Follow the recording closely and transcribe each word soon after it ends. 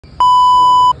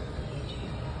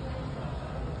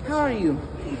How are you?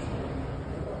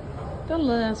 Don't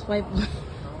let us fight.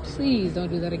 Please don't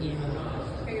do that again.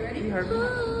 Okay, you ready? You heard me?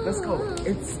 Let's go.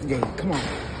 It's gay. Come on. How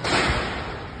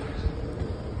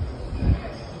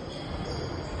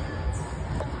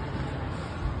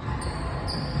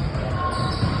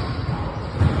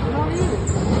are you?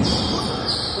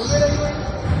 What grade are you in?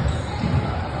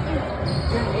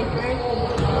 You're in 8th grade?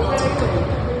 What grade are you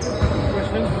in?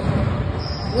 Freshman.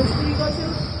 What school do you go to?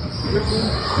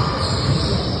 Richmond.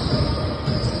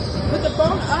 Put the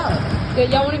phone up. Good,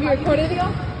 y'all want to be recorded video?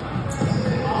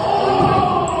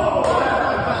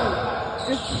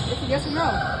 It's a yes or no.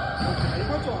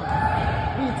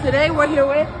 Today we're here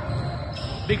with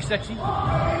Big Sexy.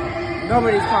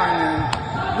 nobody's calling him.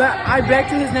 I bet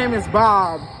you his name is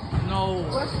Bob. No.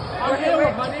 We're here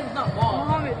with My name's not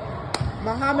Bob.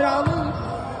 Muhammad Ali.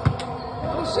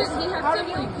 Oh shit, he has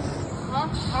siblings. Huh?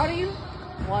 How old are you?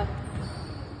 What?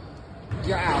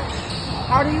 You're out.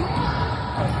 How old are you?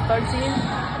 13?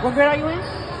 What grade are you in?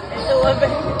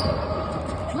 11.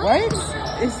 What?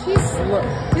 Is he slow?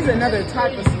 He's another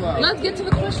type of slow. Let's get to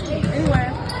the question. Anyway,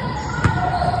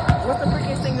 what's the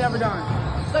freakiest thing you ever done?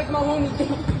 Like my homie did.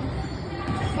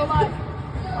 So like,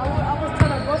 I was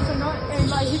trying to bust a nut and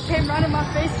like he came right in my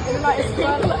face and like it's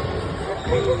like,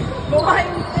 but like,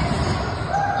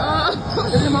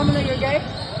 Does your mama know you're gay?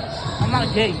 I'm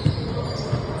not gay.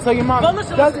 So your mom but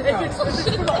listen, doesn't if know. it's for the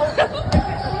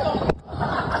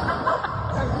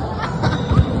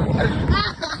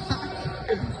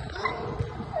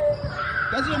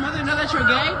Does your mother know that you're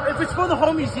gay? If it's for the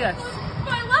homies, yes.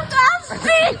 I love that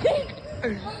shit.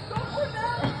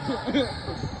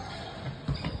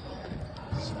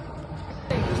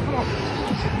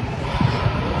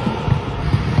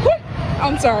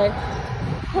 I'm sorry.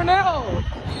 Cornell!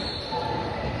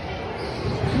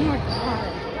 Oh my god.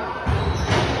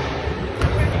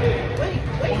 Wait.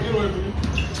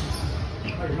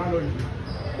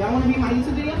 Y'all wanna be my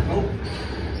YouTube video? Nope.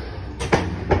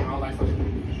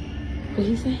 What did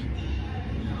he say?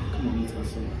 Come on, let's go.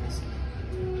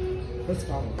 Let's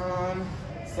follow.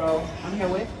 So I'm here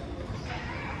with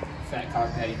Fat Car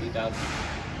Patty 3000.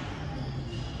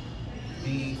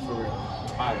 Be for real.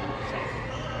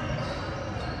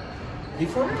 Be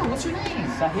for real. What's your name?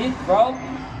 Sahid, bro.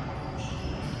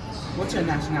 What's your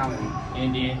nationality?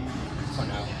 Indian. For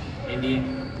now.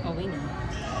 Indian. Oh, we know.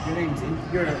 Your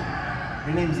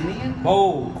name's Indian?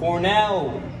 Oh,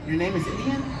 Cornell. Your name is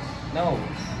Indian? No.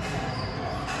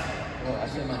 Oh, I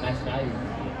said my nationality.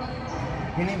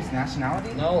 Your name is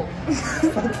nationality? No.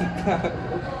 Fucking god.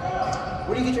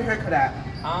 Where do you get your haircut at?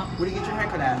 Huh? Where do you get your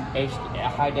haircut at? A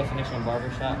high definition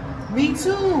barbershop. Me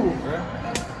too. Bro.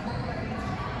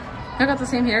 I got the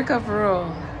same haircut for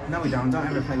real. No, we don't. Don't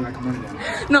ever play me like I'm one of them.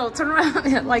 No, turn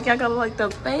around. Like I got like the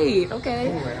fade, okay?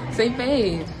 Anyway. Same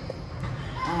fade.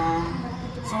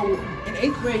 So in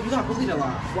 8th grade, you got bullied a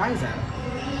lot. Why is that?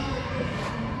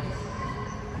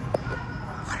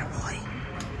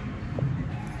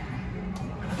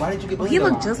 Why did you get Well, bullied he a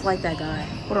looked lot? just like that guy.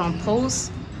 Hold on,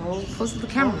 pose to the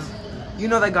camera. You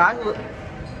know that guy?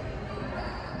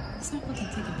 It's not fucking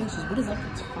taking pictures. What is up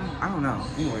with your phone? I don't know.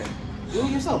 Anyway. Ooh,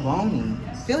 you're so bony.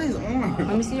 Feel his arm.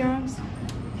 Let me see your arms.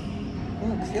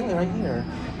 Look, feel it right here.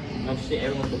 No shit,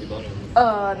 everyone's gonna be bony.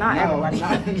 Not everybody.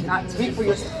 Not speak for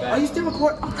yourself. Are you still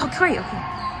recording? Oh, okay.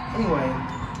 Anyway,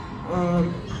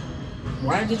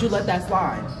 why did you let that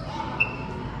slide?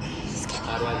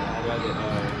 I'd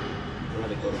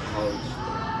rather go to college.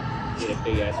 Get a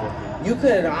big ass worker. You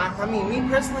could. I mean, me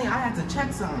personally, I had to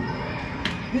check some.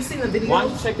 You seen the video? Why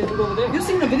don't you check the dude over there? You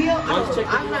seen the video? Why don't you check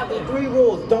the I dude have over the there? 3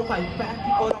 rules. Don't fight fat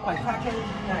people, don't fight crackheads,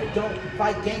 and don't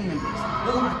fight gang members.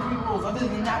 Those are my 3 rules. Other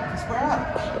than that, we can square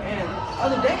up. And the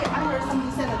other day, I heard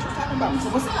somebody say that you're talking about me. So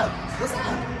what's up? What's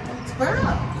up? Square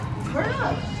up. Square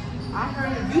up. I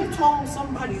heard you told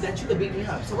somebody that you could beat me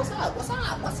up. So what's up? What's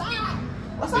up? What's up?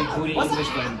 What's Big up? booty What's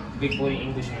Englishman. up? Big booty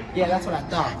Englishman. Yeah, that's what I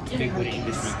thought. Big booty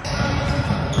Englishman.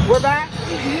 We're back.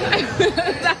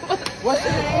 That was What's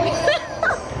your name?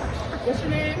 What's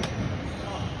your name?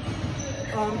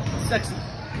 Sexy.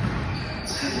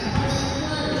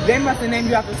 They must have named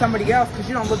you after somebody else because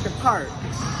you don't look the part.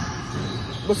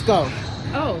 Let's go.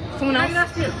 Oh, someone else?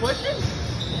 ask me a question?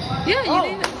 Yeah, you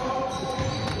did.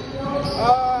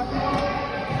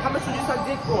 How much did you suck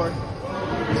dick for?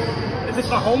 Is this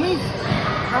my homie?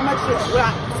 How much?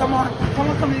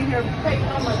 Someone coming in here. Hey,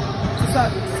 how much to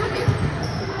suck it?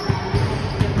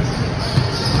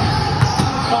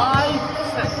 5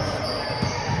 seconds.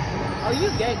 Oh, you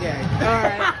gay. All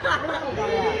right.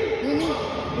 we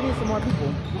need some more people.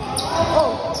 Oh.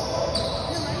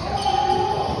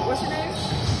 What's your name?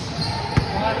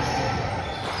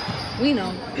 We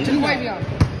know. Turn the white on.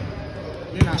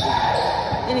 You're not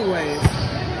lying. Anyways.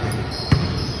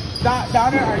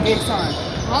 Daughter or gay son?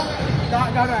 Huh?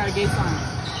 Daughter or gay son?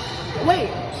 Wait.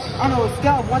 On a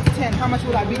scale of 1 to 10, how much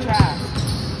would I beat your ass?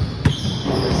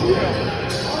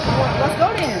 Let's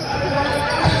go then.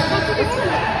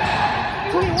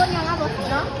 21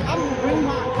 I'm bring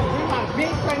my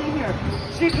big friend in here.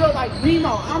 She good like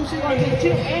Remo. I'm just gonna get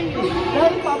you and you.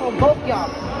 Let's follow both y'all.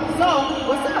 So,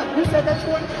 what's up? You said that's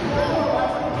one?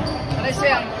 And I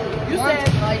said, you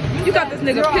said like You got this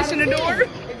nigga pissing the door?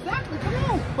 Exactly, come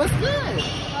on. What's good?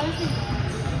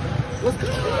 What's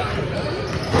good?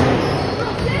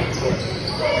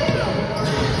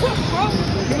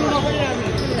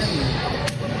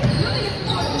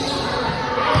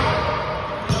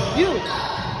 You.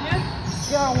 Yeah.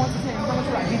 Girl, 1 to 10. How much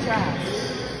would I beat your ass?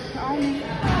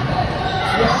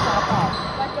 Yeah, that's all I thought.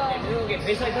 You don't get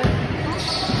fish like that? You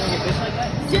don't get fish like that?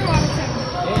 0 out of 10.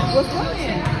 Yeah. What's good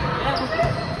then?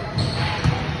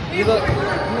 You know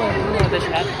what this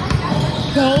happened?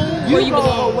 Go where you go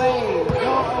belong. away.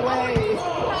 Go away.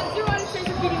 0 out of 10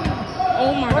 for beating me.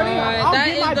 Oh my god. I'll That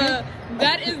get my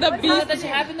is the beast. That shit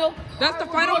happened though? That's the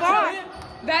final boss.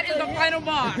 That is the final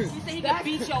boss. He said he could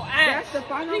beat your ass. That's the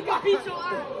final He could beat your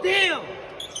ass. Damn!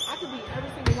 I could beat every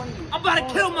single one of you. I'm about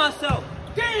to kill myself.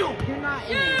 Damn! You're not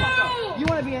in it. You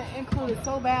want to be included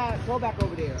so bad, go back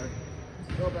over there.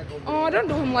 Go back over there. Oh, don't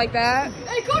do him like that.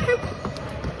 Hey, go to him.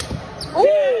 Ooh.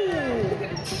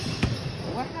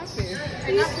 What happened?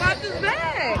 He slapped his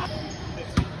back.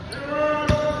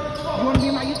 You want to be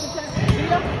in my YouTube chat?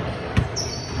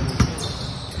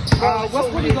 What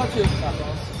school do you go to?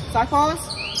 Cyphons?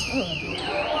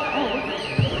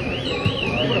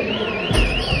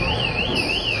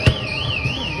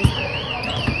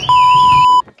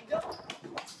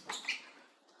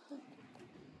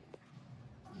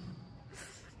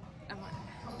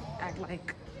 Act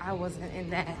like I wasn't in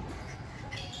that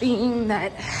theme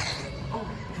that. Oh,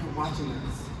 you're watching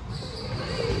us.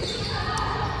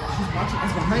 She's watching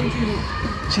us behind you.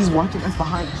 She's watching us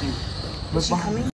behind you. Look behind me.